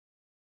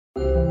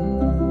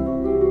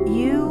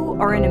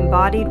are an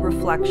embodied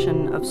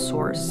reflection of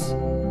Source.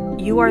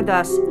 You are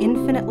thus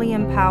infinitely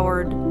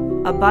empowered,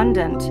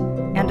 abundant,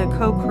 and a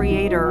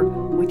co-creator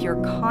with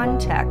your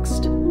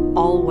context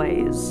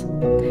always.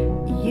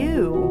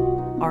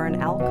 You are an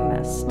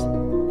alchemist.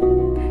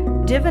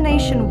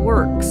 Divination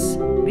works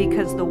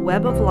because the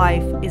web of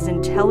life is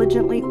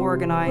intelligently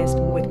organized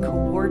with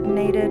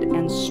coordinated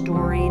and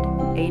storied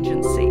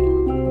agency.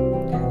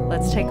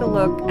 Let's take a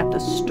look at the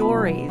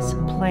stories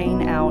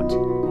playing out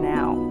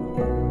now.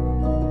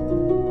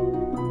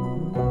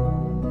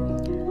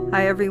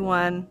 Hi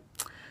everyone.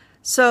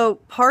 So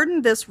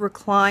pardon this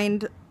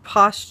reclined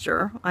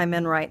posture I'm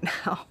in right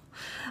now.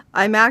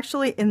 I'm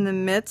actually in the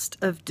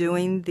midst of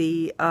doing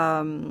the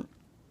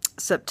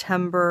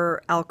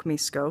September Alchemy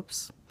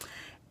Scopes,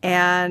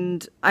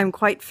 and I'm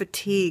quite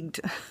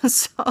fatigued,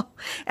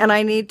 and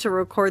I need to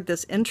record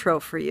this intro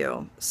for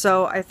you.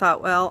 So I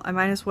thought, well, I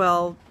might as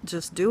well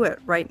just do it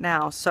right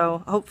now.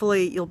 So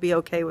hopefully you'll be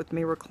okay with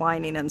me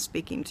reclining and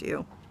speaking to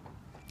you.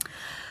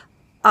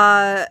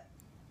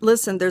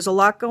 Listen, there's a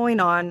lot going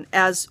on.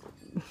 As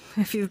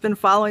if you've been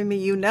following me,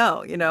 you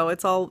know,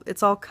 it's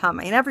all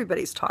coming.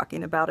 Everybody's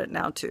talking about it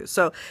now too.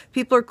 So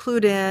people are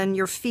clued in,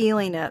 you're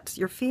feeling it,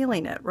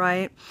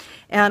 right?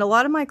 And a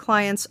lot of my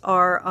clients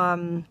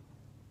are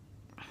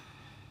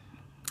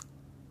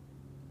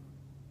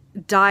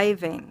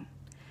diving.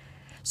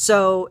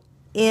 So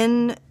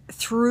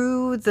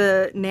through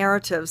the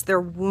narratives,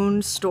 their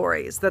wound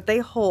stories that they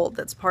hold,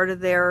 that's part of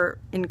their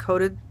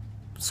encoded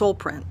soul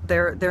print,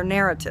 their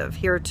narrative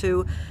here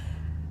to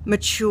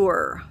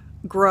mature,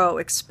 grow,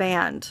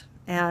 expand,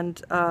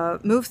 and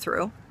move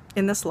through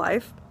in this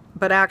life.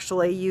 But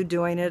actually, you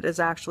doing it is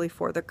actually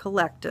for the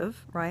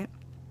collective, right?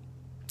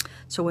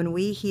 So when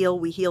we heal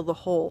the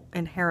whole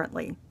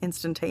inherently,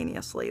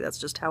 instantaneously. That's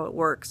just how it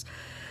works.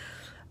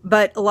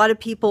 But a lot of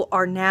people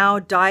are now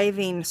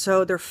diving,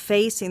 so they're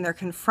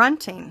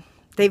confronting.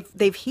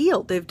 They've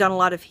healed. They've done a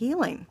lot of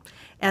healing,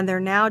 and they're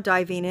now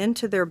diving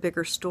into their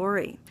bigger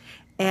story.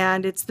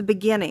 And it's the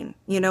beginning.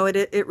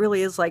 It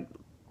really is like,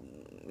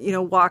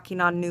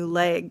 walking on new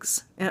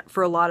legs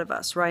for a lot of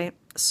us, right?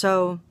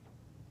 So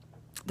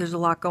there's a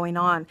lot going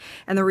on.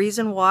 And the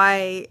reason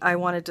why I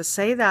wanted to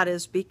say that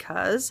is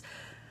because,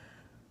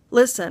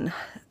 listen,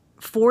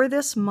 for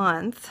this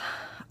month,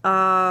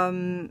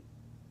 many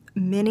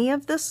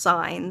of the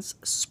signs,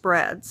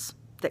 spreads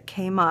that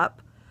came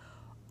up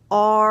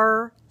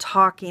are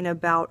talking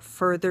about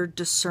further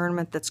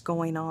discernment that's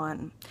going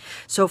on.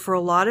 So for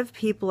a lot of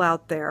people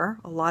out there,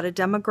 a lot of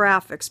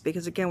demographics,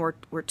 because again,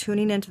 we're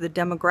tuning into the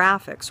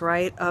demographics,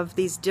 right, of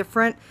these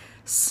different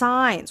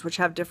signs, which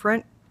have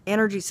different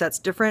energy sets,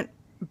 different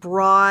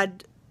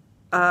broad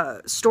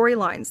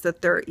storylines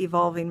that they're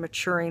evolving,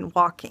 maturing,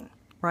 walking,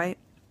 right?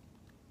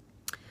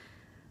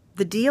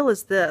 The deal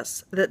is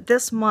this, that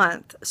this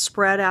month,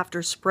 spread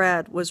after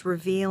spread, was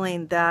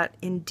revealing that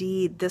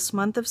indeed this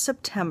month of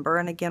September,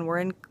 and again,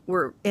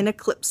 we're in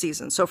eclipse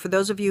season. So for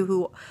those of you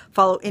who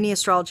follow any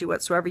astrology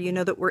whatsoever, you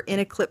know that we're in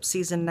eclipse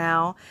season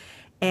now,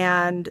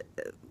 and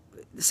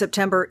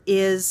September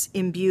is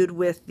imbued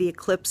with the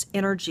eclipse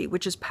energy,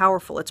 which is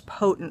powerful, it's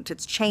potent,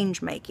 it's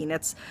change-making,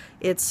 it's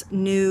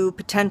new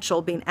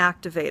potential being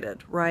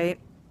activated,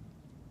 right?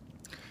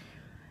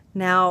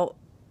 Now,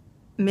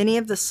 many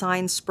of the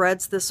sign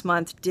spreads this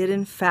month did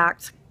in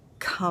fact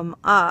come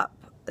up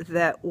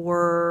that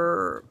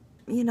were,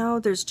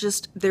 there's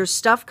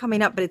stuff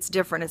coming up, but it's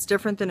different. It's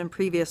different than in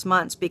previous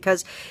months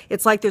because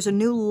it's like there's a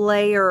new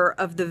layer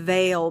of the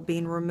veil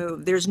being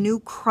removed. There's new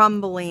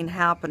crumbling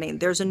happening.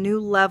 There's a new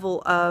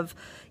level of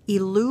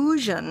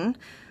illusion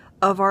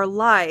of our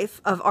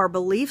life, of our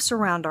beliefs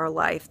around our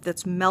life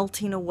that's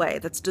melting away,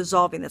 that's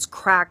dissolving, that's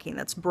cracking,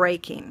 that's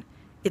breaking.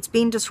 It's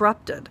being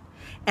disrupted.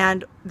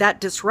 And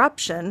that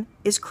disruption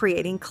is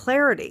creating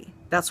clarity.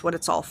 That's what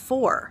it's all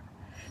for.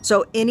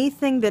 So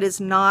anything that is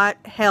not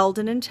held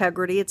in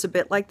integrity, it's a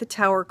bit like the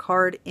Tower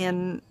card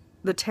in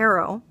the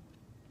tarot,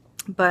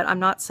 but I'm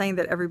not saying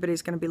that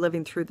everybody's going to be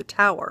living through the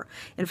Tower.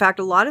 In fact,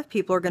 a lot of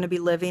people are going to be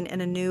living in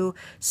a new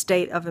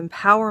state of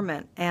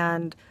empowerment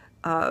and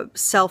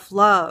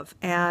self-love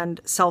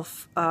and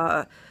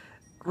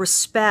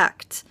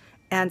self-respect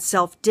and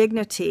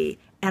self-dignity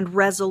and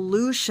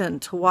resolution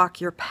to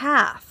walk your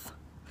path.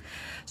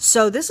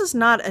 So this is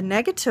not a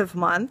negative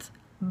month,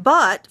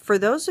 but for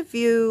those of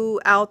you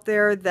out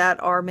there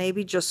that are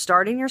maybe just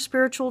starting your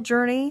spiritual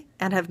journey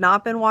and have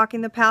not been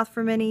walking the path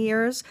for many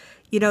years,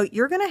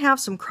 you're going to have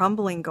some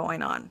crumbling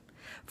going on.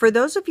 For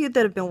those of you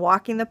that have been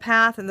walking the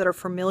path and that are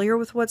familiar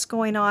with what's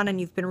going on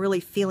and you've been really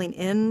feeling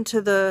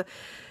into the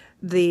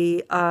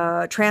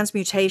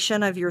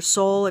transmutation of your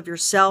soul, of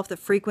yourself, the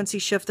frequency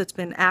shift that's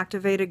been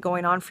activated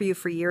going on for you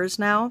for years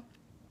now,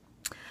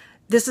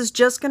 this is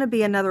just going to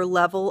be another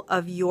level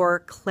of your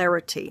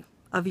clarity,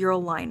 of your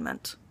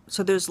alignment.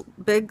 So there's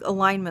big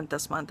alignment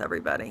this month,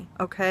 everybody,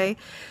 okay?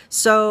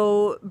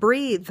 So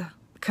breathe,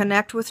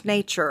 connect with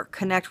nature,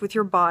 connect with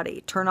your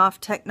body, turn off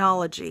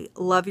technology,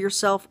 love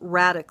yourself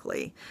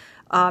radically.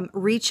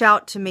 Reach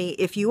out to me.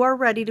 If you are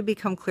ready to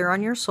become clear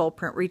on your soul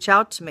print, reach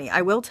out to me.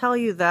 I will tell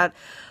you that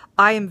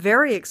I am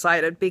very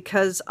excited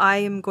because I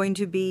am going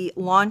to be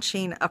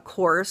launching a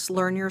course,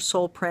 Learn Your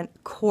Soul Print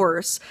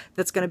course,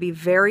 that's going to be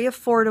very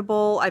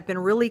affordable. I've been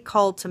really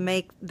called to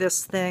make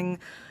this thing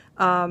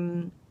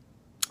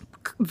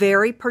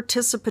very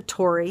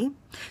participatory.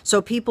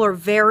 So people are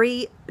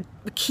very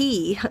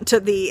key to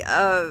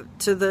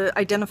the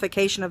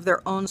identification of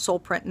their own soul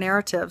print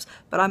narratives,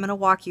 but I'm going to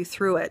walk you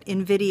through it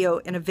in video,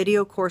 in a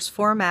video course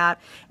format,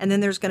 and then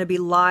there's going to be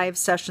live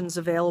sessions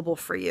available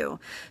for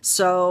you.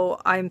 So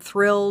I'm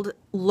thrilled.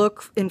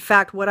 In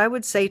fact, what I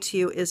would say to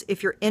you is,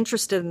 if you're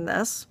interested in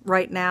this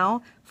right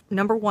now,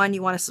 number one,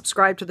 you want to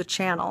subscribe to the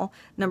channel.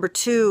 Number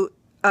two,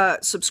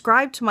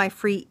 subscribe to my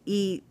free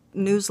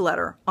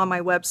e-newsletter on my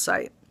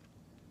website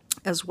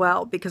as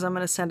well, because I'm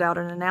going to send out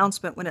an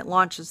announcement when it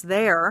launches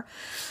there.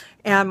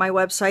 And my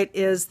website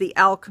is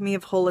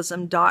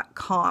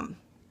thealchemyofholism.com.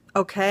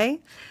 Okay,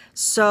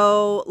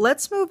 so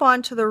let's move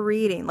on to the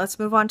reading. Let's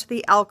move on to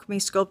the Alchemy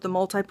Scope, the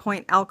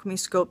multi-point Alchemy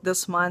Scope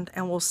this month,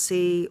 and we'll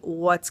see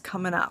what's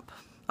coming up.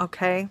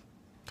 Okay,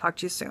 talk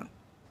to you soon.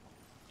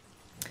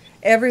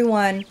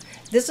 Everyone,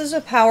 this is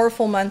a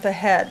powerful month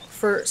ahead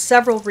for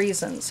several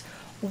reasons.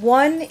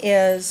 One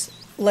is,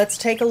 let's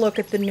take a look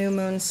at the new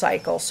moon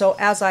cycle. So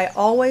as I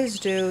always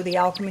do, the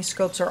Alchemy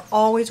Scopes are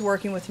always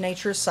working with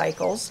nature's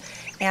cycles,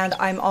 and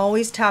I'm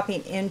always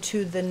tapping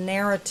into the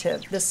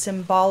narrative, the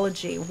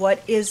symbology.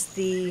 What is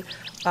the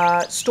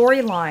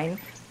storyline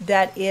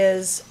that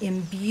is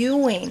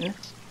imbuing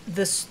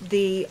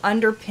the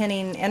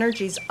underpinning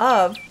energies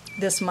of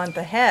this month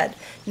ahead?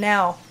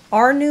 Now,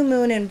 our new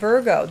moon in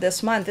Virgo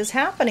this month is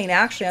happening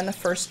actually on the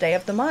first day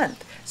of the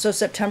month. So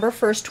September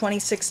 1st,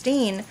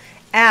 2016,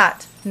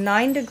 at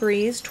 9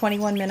 degrees,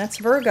 21 minutes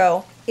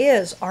Virgo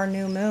is our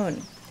new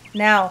moon.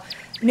 Now,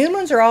 new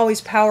moons are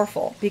always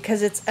powerful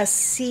because it's a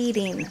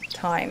seeding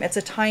time. It's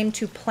a time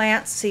to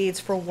plant seeds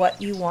for what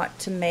you want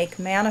to make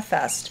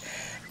manifest.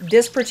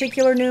 This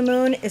particular new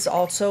moon is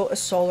also a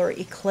solar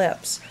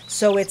eclipse,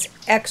 so it's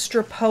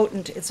extra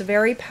potent. It's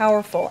very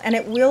powerful, and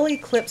it will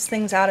eclipse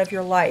things out of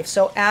your life.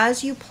 So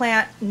as you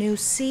plant new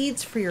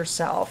seeds for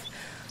yourself,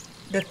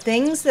 the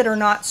things that are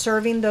not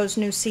serving those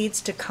new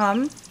seeds to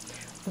come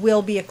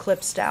will be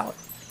eclipsed out.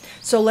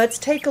 So let's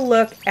take a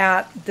look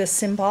at the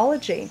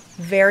symbology.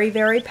 Very,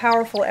 very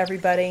powerful,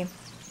 everybody.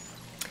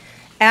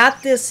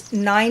 At this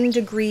 9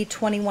 degree,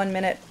 21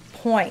 minute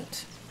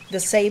point, the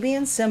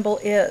Sabian symbol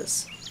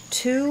is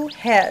two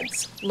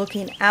heads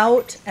looking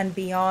out and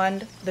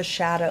beyond the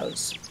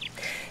shadows.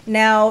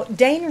 Now,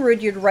 Dane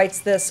Rudyard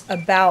writes this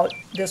about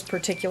this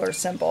particular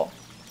symbol.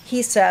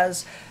 He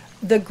says,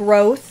 the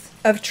growth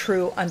of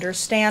true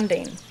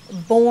understanding,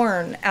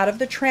 born out of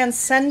the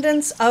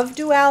transcendence of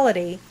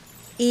duality,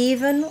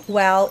 even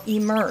while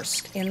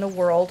immersed in the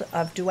world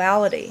of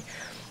duality.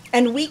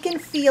 And we can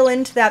feel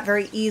into that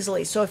very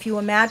easily. So if you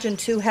imagine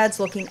two heads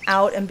looking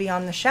out and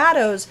beyond the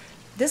shadows,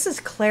 this is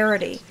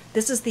clarity.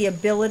 This is the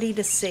ability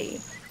to see.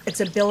 It's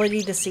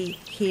ability to see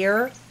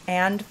here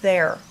and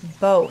there,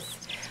 both.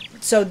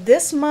 So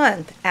this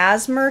month,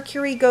 as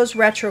Mercury goes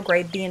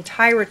retrograde, the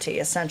entirety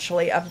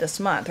essentially of this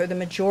month, or the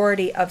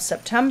majority of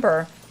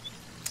September,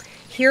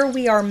 here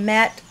we are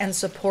met and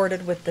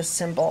supported with this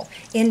symbol.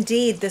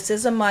 Indeed, this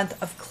is a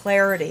month of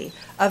clarity,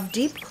 of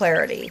deep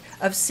clarity,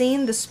 of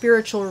seeing the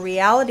spiritual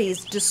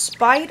realities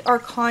despite our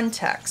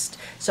context.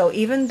 So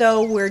even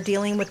though we're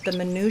dealing with the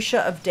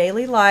minutia of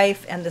daily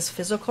life and this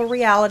physical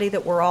reality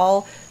that we're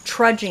all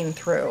trudging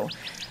through,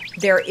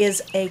 there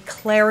is a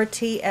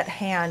clarity at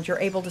hand. You're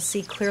able to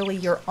see clearly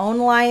your own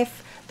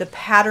life, the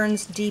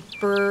patterns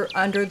deeper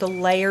under the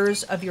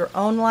layers of your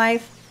own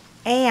life,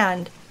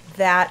 and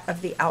that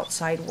of the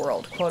outside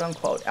world, quote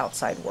unquote,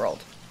 outside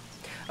world.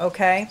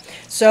 Okay,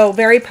 so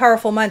very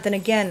powerful month. And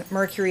again,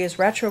 Mercury is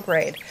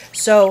retrograde.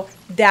 So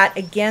that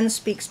again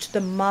speaks to the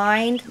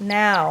mind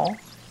now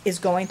is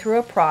going through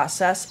a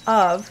process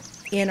of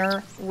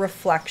inner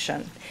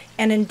reflection.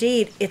 And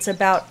indeed, it's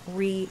about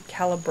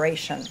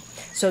recalibration.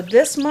 So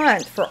this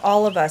month, for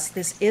all of us,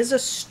 this is a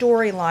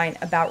storyline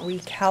about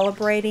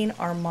recalibrating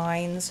our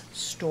mind's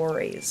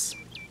stories.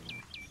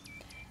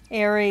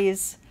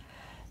 Aries.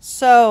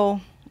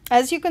 So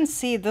as you can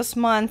see, this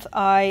month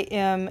I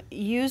am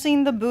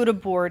using the Buddha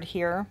board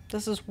here.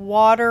 This is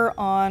water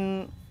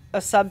on a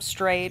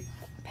substrate,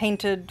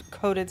 painted,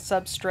 coated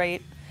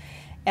substrate.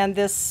 And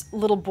this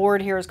little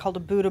board here is called a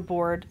Buddha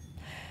board.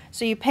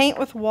 So you paint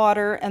with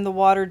water and the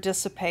water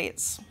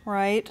dissipates,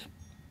 right?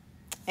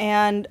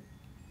 And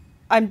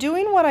I'm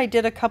doing what I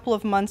did a couple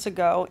of months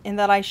ago in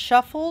that I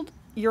shuffled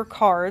your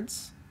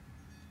cards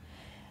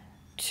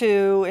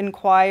to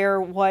inquire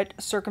what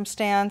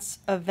circumstance,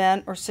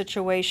 event, or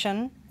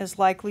situation is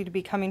likely to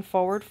be coming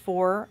forward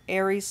for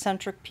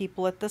Aries-centric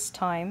people at this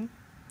time.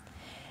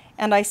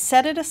 And I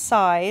set it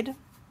aside,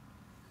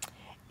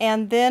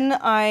 and then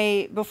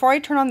before I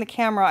turn on the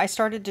camera, I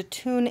started to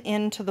tune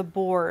into the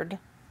board.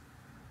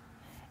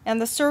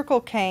 And the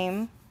circle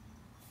came,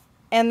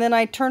 and then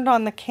I turned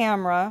on the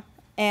camera,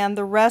 and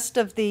the rest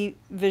of the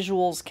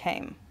visuals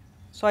came.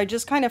 So I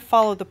just kind of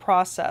followed the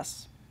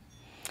process.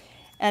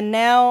 And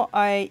now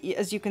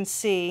as you can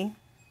see,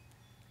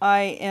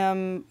 I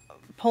am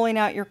pulling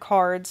out your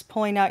cards,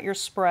 pulling out your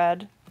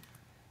spread,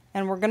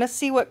 and we're going to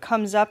see what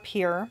comes up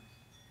here,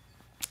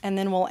 and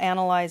then we'll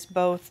analyze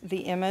both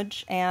the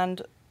image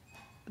and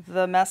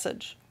the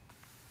message.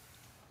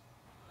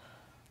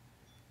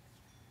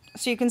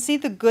 So you can see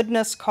the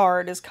goodness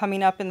card is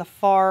coming up in the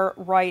far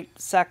right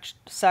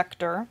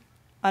sector.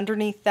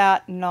 Underneath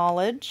that,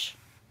 knowledge.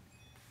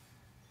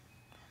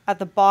 At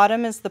the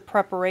bottom is the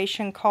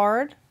preparation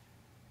card.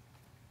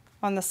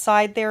 On the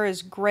side there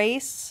is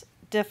grace,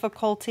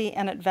 difficulty,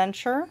 and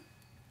adventure.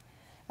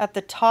 At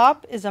the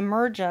top is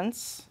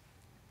emergence.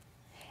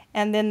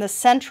 And then the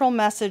central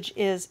message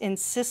is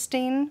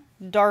insisting,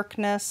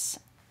 darkness,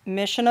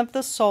 mission of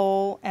the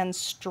soul, and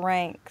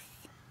strength.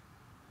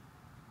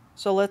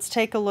 So let's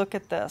take a look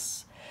at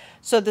this.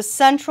 So the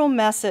central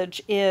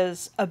message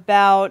is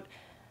about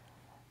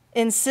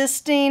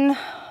insisting,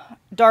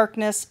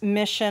 darkness,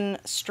 mission,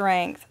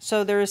 strength.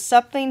 So there is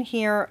something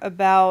here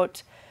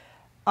about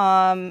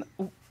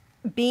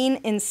being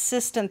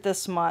insistent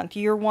this month.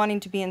 You're wanting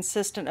to be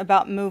insistent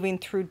about moving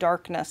through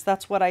darkness.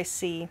 That's what I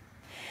see.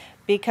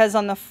 Because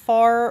on the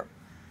far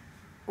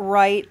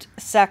right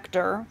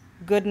sector,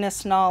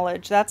 goodness,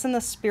 knowledge, that's in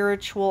the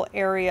spiritual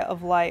area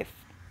of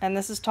life. And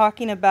this is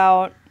talking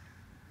about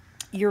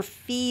you're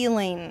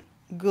feeling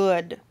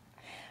good.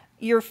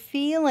 You're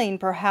feeling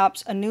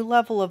perhaps a new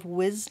level of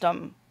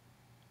wisdom,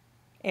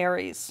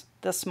 Aries,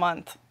 this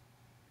month.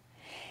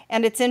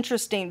 And it's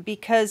interesting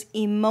because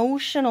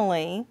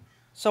emotionally,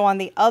 so on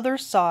the other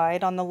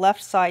side, on the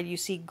left side, you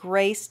see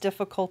grace,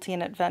 difficulty,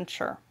 and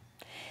adventure.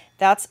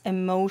 That's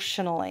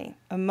emotionally.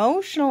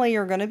 Emotionally,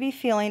 you're going to be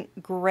feeling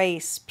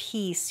grace,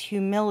 peace,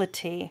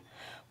 humility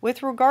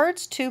with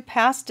regards to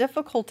past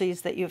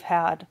difficulties that you've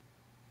had,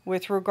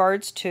 with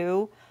regards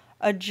to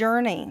a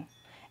journey.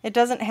 It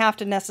doesn't have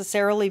to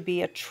necessarily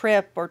be a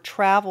trip or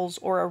travels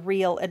or a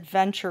real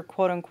adventure,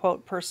 quote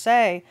unquote, per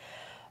se,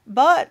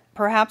 but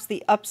perhaps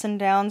the ups and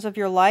downs of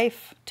your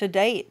life to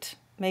date,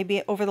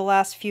 maybe over the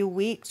last few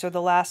weeks or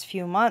the last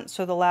few months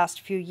or the last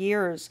few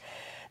years.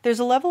 There's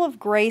a level of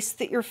grace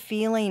that you're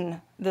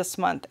feeling this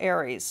month,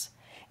 Aries.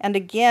 And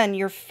again,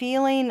 you're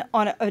feeling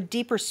on a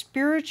deeper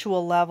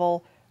spiritual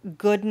level,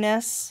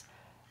 goodness,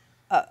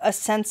 a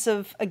sense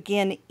of,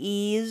 again,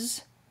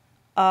 ease,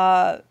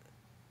 a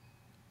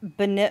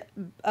benefic,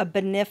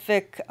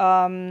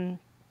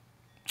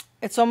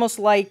 it's almost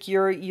like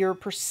you're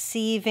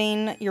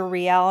perceiving your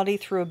reality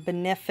through a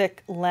benefic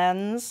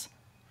lens.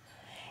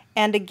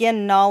 And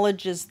again,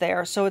 knowledge is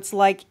there. So it's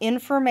like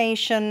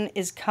information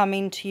is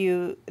coming to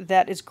you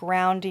that is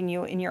grounding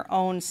you in your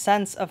own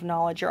sense of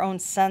knowledge, your own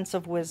sense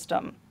of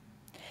wisdom.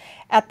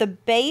 At the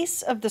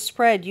base of the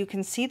spread, you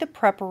can see the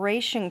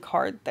preparation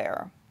card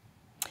there.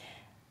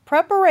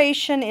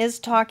 Preparation is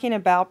talking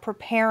about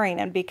preparing,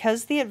 and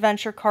because the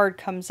adventure card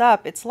comes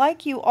up, it's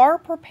like you are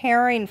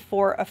preparing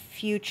for a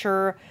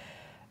future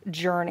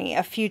journey,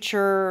 a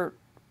future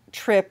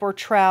trip or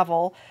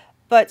travel,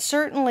 but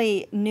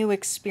certainly new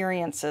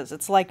experiences.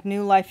 It's like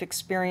new life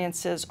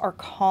experiences are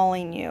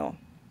calling you.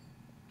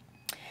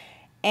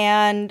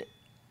 And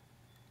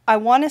I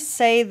want to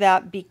say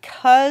that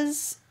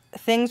because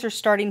things are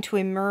starting to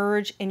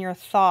emerge in your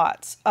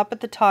thoughts, up at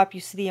the top you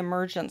see the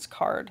emergence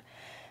card.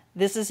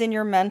 This is in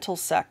your mental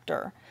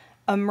sector.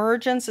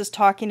 Emergence is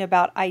talking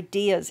about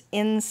ideas,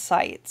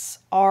 insights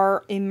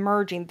are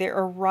emerging. They're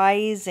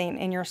arising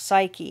in your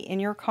psyche,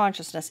 in your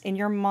consciousness, in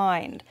your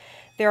mind.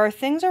 There are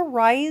things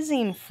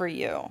arising for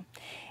you.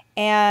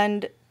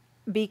 And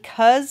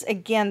because,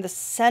 again, the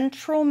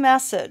central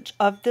message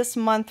of this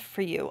month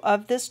for you,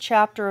 of this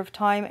chapter of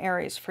time,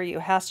 Aries, for you,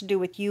 has to do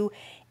with you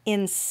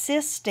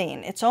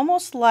insisting. It's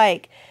almost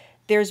like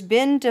there's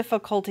been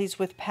difficulties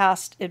with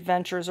past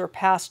adventures or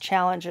past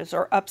challenges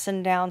or ups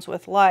and downs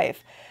with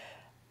life,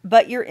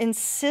 but you're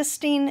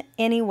insisting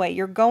anyway.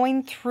 You're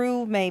going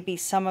through maybe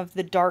some of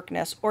the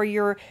darkness, or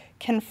you're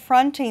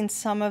confronting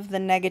some of the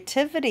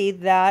negativity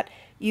that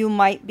you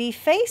might be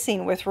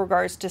facing with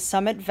regards to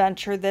some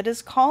adventure that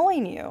is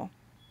calling you.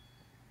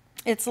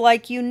 It's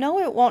like you know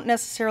it won't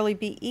necessarily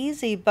be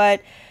easy,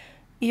 but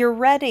you're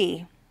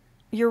ready.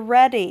 You're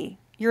ready.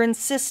 You're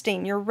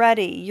insisting, you're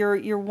ready,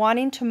 you're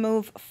wanting to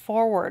move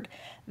forward.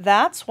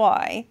 That's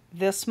why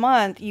this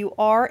month you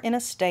are in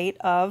a state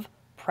of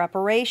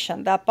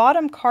preparation. That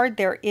bottom card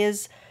there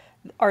is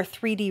our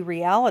 3D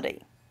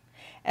reality.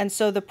 And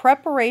so the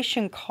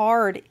preparation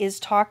card is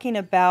talking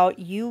about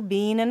you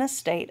being in a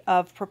state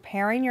of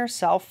preparing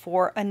yourself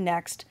for a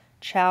next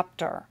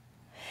chapter.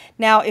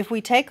 Now, if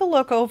we take a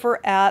look over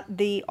at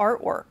the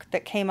artwork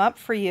that came up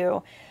for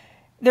you,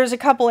 there's a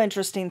couple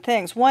interesting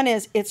things. One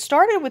is it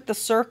started with the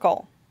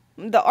circle.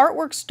 The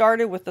artwork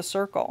started with the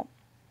circle,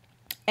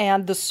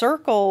 and the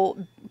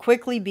circle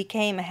quickly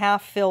became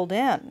half filled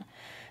in.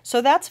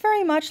 So that's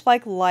very much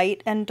like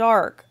light and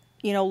dark,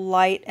 you know,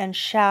 light and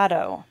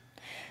shadow.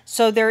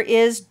 So there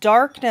is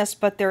darkness,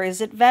 but there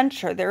is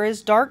adventure. There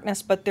is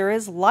darkness, but there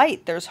is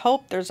light. There's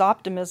hope, there's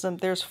optimism,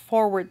 there's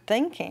forward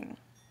thinking.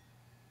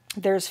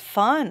 There's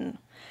fun.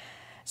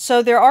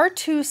 So there are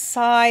two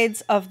sides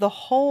of the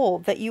whole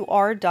that you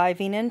are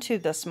diving into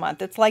this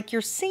month. It's like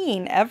you're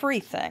seeing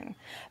everything,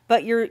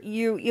 but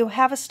you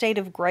have a state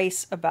of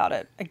grace about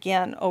it.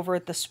 Again, over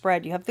at the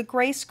spread, you have the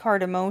grace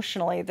card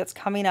emotionally that's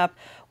coming up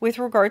with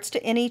regards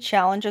to any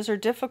challenges or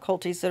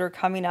difficulties that are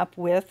coming up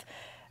with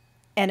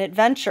an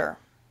adventure,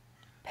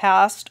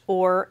 past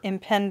or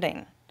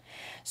impending.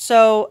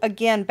 So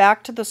again,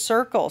 back to the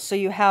circle. So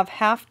you have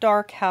half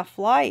dark, half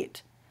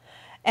light.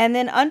 And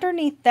then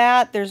underneath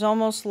that, there's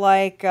almost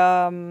like,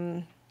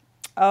 oh,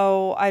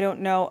 I don't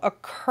know, a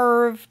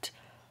curved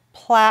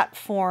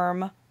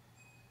platform.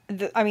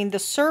 I mean, the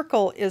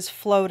circle is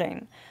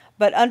floating,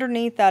 but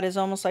underneath that is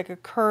almost like a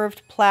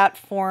curved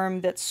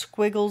platform that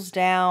squiggles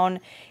down.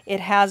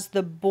 It has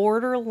the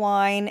border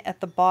line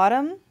at the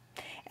bottom.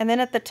 And then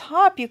at the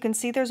top, you can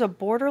see there's a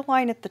border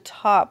line at the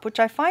top, which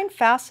I find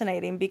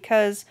fascinating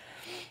because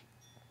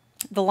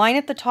the line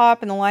at the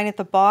top and the line at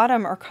the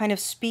bottom are kind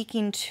of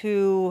speaking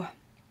to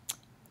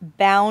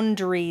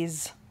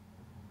boundaries.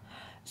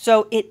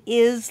 So it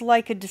is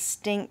like a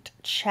distinct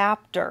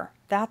chapter.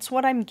 That's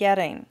what I'm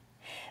getting.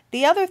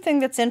 The other thing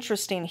that's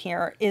interesting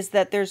here is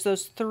that there's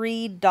those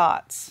 3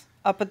 dots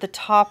up at the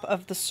top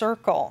of the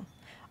circle.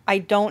 I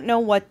don't know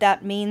what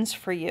that means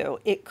for you.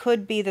 It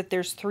could be that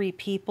there's 3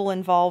 people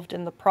involved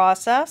in the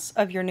process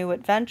of your new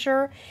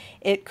adventure.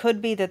 It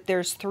could be that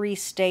there's 3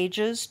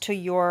 stages to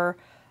your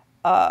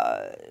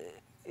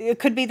it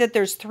could be that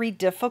there's 3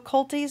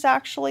 difficulties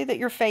actually that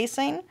you're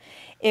facing.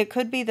 It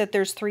could be that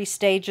there's 3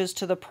 stages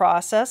to the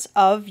process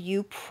of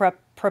you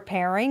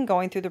preparing,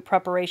 going through the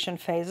preparation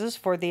phases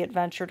for the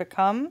adventure to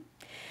come.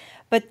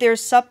 But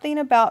there's something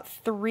about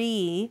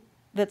 3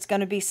 that's going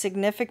to be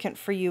significant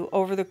for you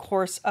over the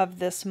course of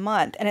this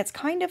month. And it's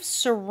kind of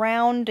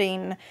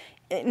surrounding,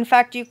 in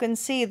fact, you can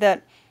see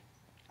that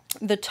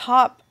the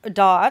top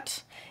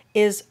dot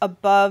is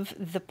above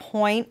the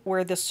point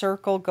where the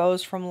circle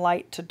goes from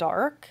light to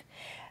dark.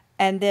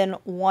 And then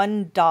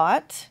 1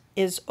 dot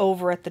is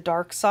over at the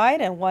dark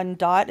side and 1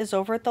 dot is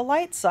over at the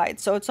light side.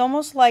 So it's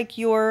almost like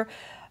you're,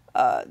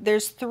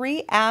 there's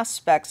 3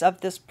 aspects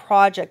of this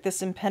project,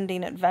 this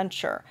impending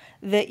adventure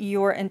that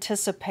you're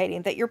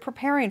anticipating, that you're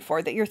preparing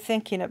for, that you're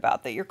thinking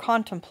about, that you're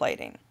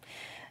contemplating.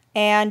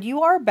 And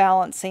you are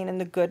balancing in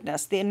the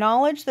goodness. The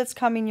knowledge that's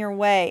coming your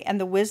way and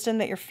the wisdom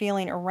that you're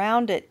feeling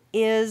around it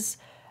is,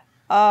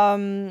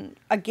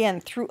 again,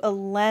 through a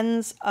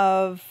lens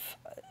of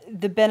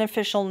the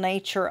beneficial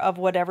nature of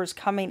whatever's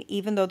coming,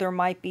 even though there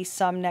might be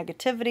some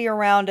negativity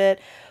around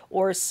it,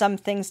 or some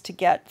things to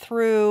get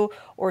through,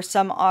 or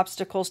some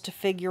obstacles to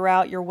figure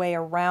out your way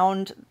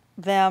around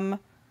them.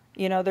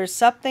 You know, there's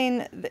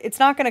something, it's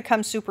not going to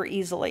come super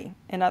easily,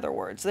 in other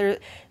words.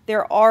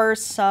 There are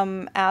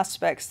some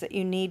aspects that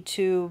you need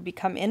to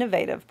become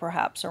innovative,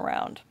 perhaps,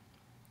 around.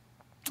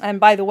 And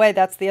by the way,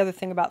 that's the other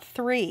thing about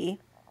 3.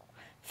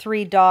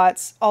 3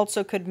 dots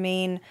also could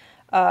mean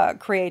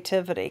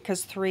creativity,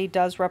 because 3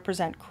 does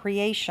represent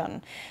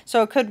creation.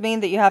 So it could mean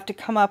that you have to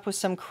come up with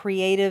some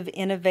creative,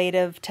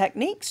 innovative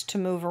techniques to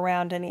move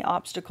around any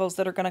obstacles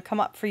that are going to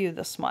come up for you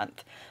this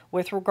month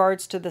with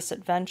regards to this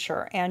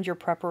adventure and your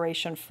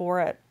preparation for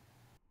it.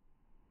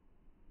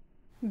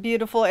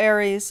 Beautiful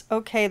Aries.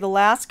 Okay, the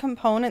last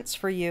components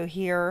for you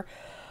here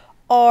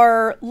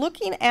are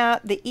looking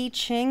at the I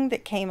Ching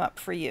that came up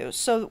for you.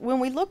 So when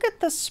we look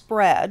at the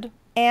spread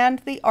and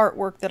the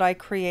artwork that I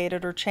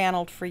created or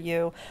channeled for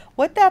you,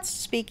 what that's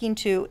speaking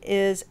to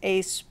is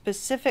a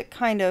specific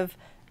kind of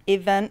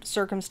event,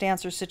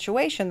 circumstance, or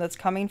situation that's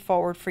coming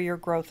forward for your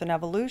growth and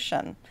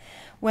evolution.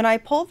 When I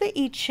pull the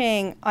I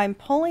Ching, I'm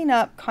pulling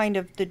up kind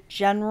of the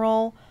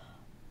general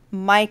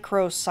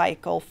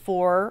microcycle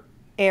for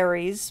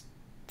Aries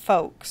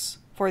folks,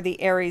 for the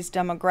Aries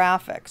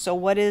demographic. So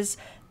what is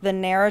the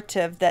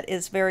narrative that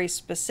is very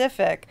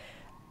specific,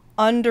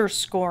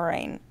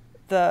 underscoring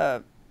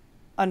the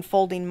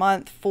unfolding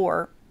month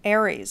for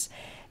Aries?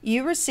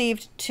 You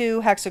received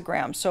 2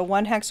 hexagrams, so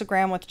 1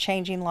 hexagram with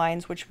changing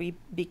lines, which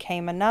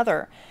became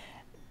another.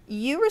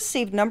 You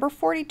received number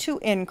 42,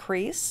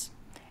 increase,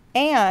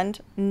 and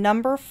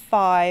number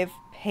 5,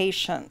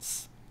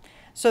 patience.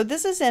 So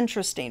this is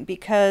interesting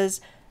because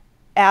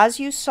as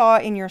you saw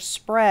in your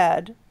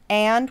spread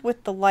and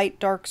with the light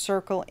dark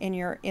circle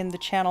in the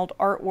channeled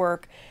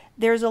artwork,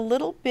 there's a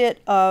little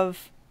bit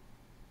of,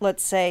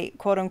 let's say,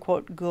 quote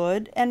unquote,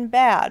 good and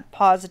bad,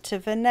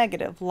 positive and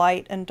negative,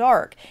 light and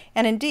dark.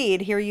 And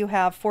indeed, here you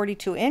have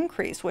 42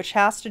 increase, which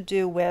has to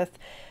do with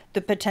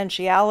the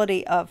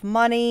potentiality of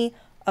money,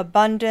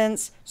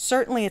 abundance.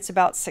 Certainly it's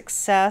about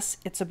success,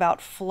 it's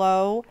about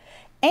flow,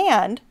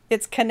 and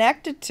it's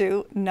connected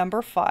to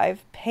number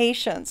 5,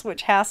 patience,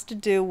 which has to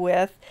do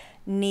with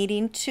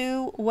needing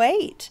to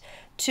wait.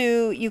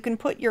 You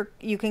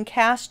can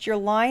cast your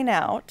line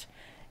out,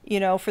 you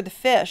know, for the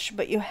fish,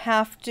 but you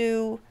have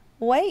to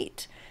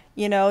wait,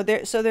 you know.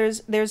 There's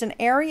an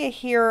area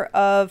here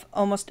of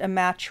almost a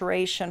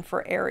maturation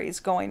for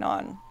Aries going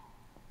on,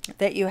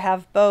 that you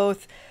have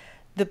both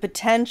the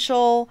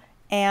potential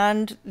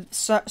and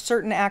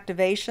certain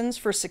activations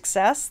for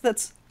success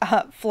that's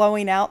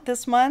flowing out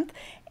this month,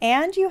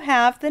 and you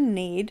have the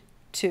need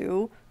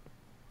to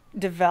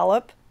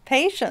develop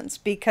patience,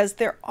 because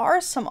there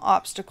are some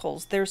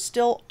obstacles. There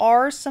still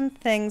are some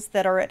things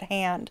that are at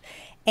hand.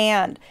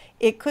 And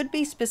it could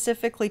be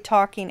specifically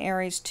talking,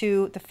 Aries,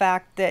 to the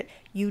fact that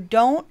you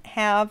don't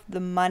have the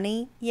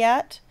money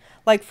yet.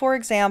 Like, for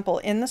example,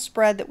 in the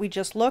spread that we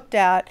just looked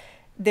at,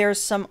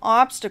 there's some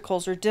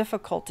obstacles or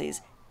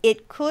difficulties.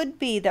 It could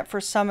be that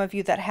for some of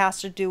you that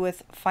has to do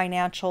with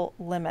financial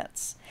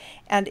limits.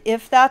 And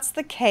if that's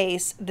the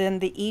case, then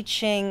the I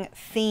Ching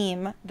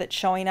theme that's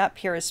showing up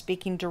here is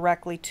speaking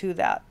directly to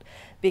that,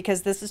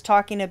 because this is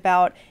talking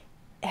about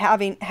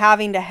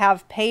having to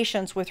have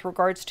patience with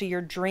regards to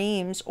your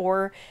dreams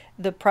or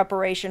the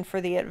preparation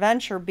for the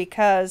adventure,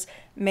 because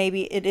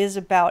maybe it is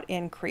about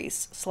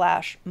increase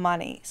 /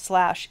 money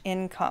 /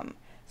 income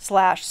 /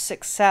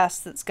 success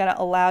that's going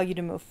to allow you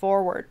to move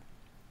forward.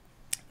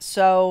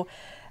 So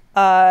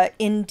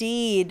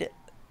indeed,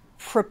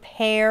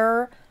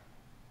 prepare,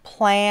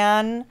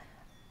 plan,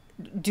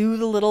 do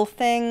the little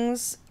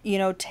things, you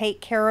know,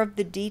 take care of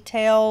the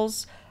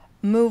details,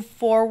 move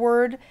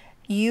forward,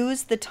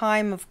 use the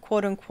time of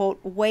quote unquote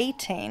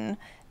waiting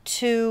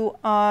to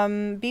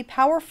be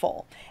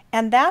powerful.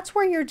 And that's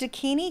where your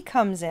Dakini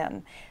comes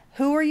in.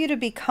 Who are you to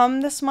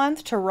become this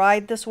month to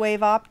ride this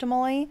wave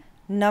optimally?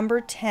 Number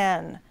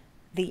 10,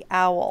 the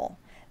owl.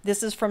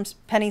 This is from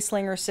Penny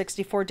Slinger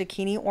 64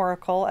 Dakini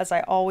Oracle, as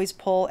I always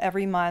pull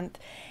every month.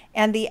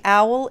 And the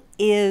owl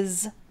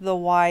is the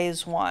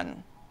wise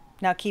one.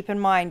 Now keep in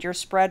mind, your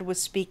spread was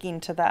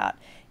speaking to that.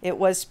 It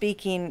was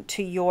speaking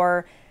to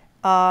your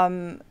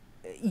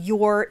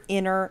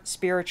inner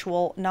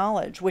spiritual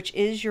knowledge, which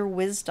is your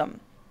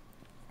wisdom.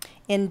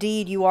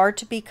 Indeed, you are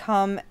to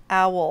become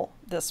owl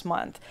this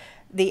month.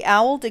 The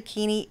owl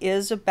Dakini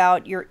is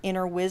about your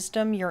inner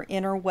wisdom, your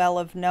inner well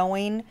of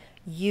knowing,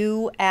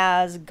 you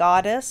as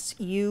goddess,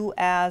 you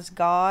as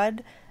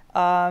God,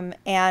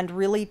 and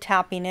really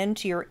tapping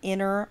into your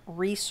inner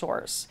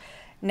resource.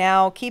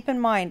 Now, keep in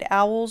mind,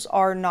 owls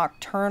are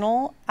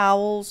nocturnal,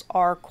 owls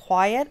are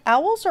quiet,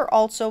 owls are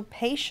also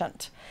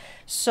patient.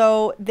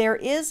 So there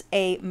is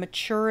a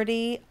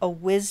maturity, a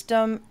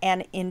wisdom,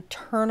 and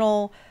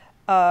internal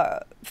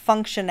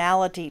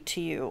functionality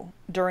to you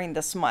during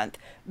this month.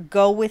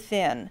 Go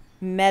within,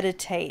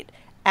 meditate,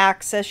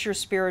 access your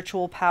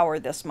spiritual power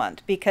this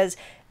month, because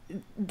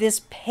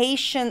this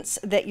patience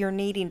that you're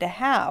needing to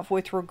have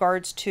with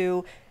regards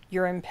to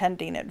your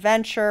impending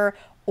adventure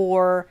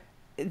or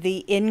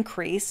the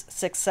increase,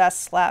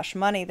 success /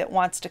 money that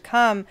wants to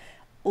come,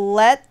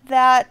 let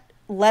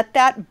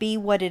that be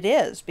what it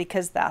is,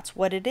 because that's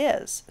what it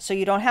is. So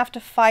you don't have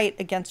to fight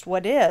against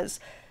what is.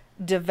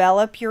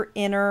 Develop your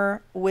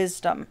inner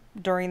wisdom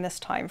during this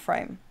time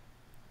frame.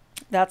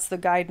 That's the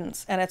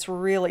guidance, and it's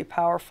really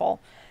powerful.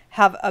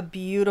 Have a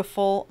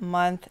beautiful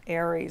month,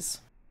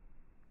 Aries.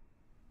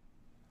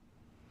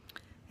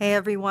 Hey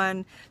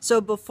everyone.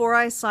 So before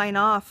I sign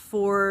off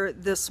for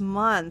this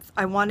month,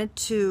 I wanted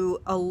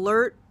to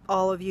alert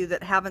all of you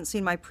that haven't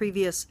seen my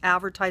previous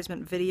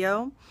advertisement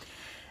video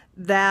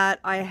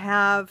that I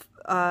have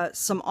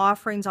some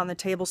offerings on the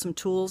table, some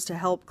tools to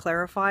help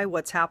clarify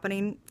what's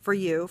happening for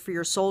you, for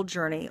your soul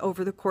journey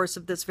over the course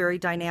of this very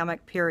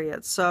dynamic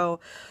period. So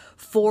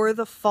for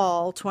the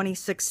fall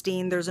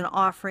 2016, there's an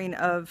offering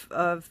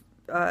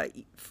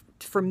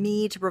for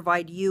me to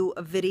provide you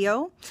a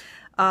video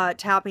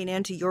tapping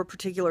into your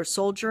particular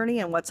soul journey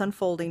and what's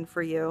unfolding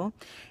for you.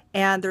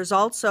 And there's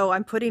also,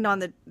 I'm putting on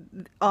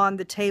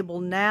the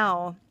table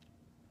now,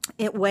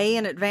 way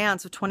in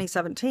advance of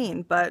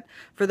 2017, but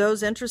for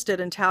those interested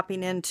in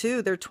tapping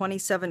into their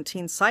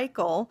 2017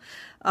 cycle,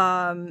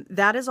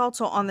 that is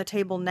also on the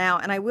table now.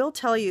 And I will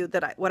tell you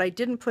that what I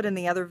didn't put in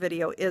the other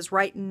video is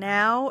right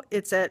now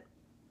it's at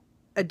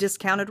a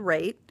discounted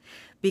rate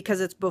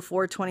because it's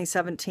before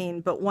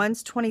 2017. But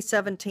once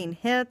 2017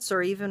 hits,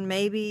 or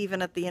maybe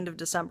even at the end of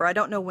December, I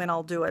don't know when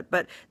I'll do it,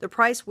 but the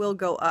price will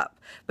go up.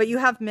 But you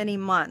have many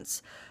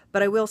months.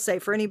 But I will say,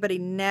 for anybody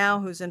now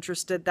who's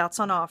interested, that's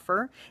on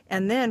offer.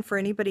 And then for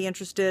anybody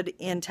interested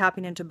in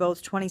tapping into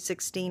both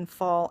 2016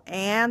 fall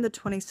and the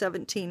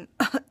 2017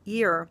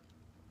 year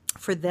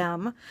for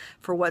them,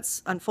 for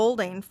what's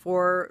unfolding,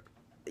 for,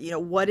 you know,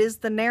 what is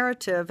the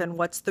narrative and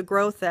what's the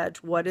growth edge?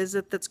 What is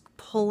it that's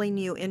pulling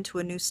you into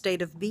a new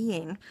state of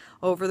being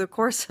over the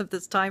course of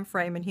this time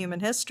frame in human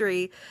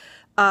history?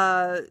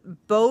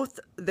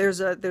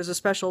 There's a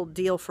special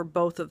deal for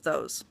both of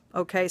those.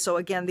 Okay, so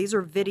again, these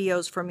are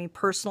videos from me,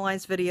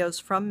 personalized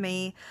videos from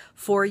me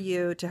for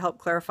you to help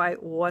clarify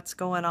what's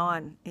going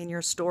on in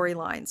your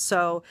storyline.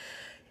 So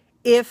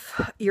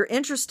if you're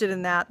interested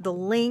in that, the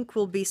link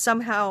will be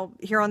somehow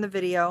here on the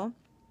video,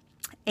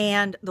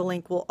 and the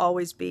link will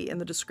always be in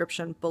the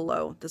description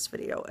below this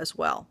video as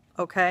well.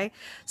 Okay,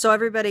 so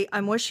everybody,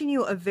 I'm wishing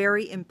you a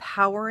very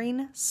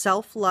empowering,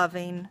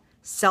 self-loving,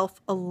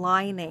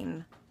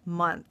 self-aligning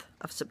month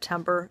of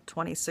September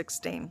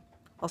 2016.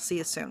 I'll see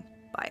you soon.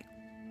 Bye.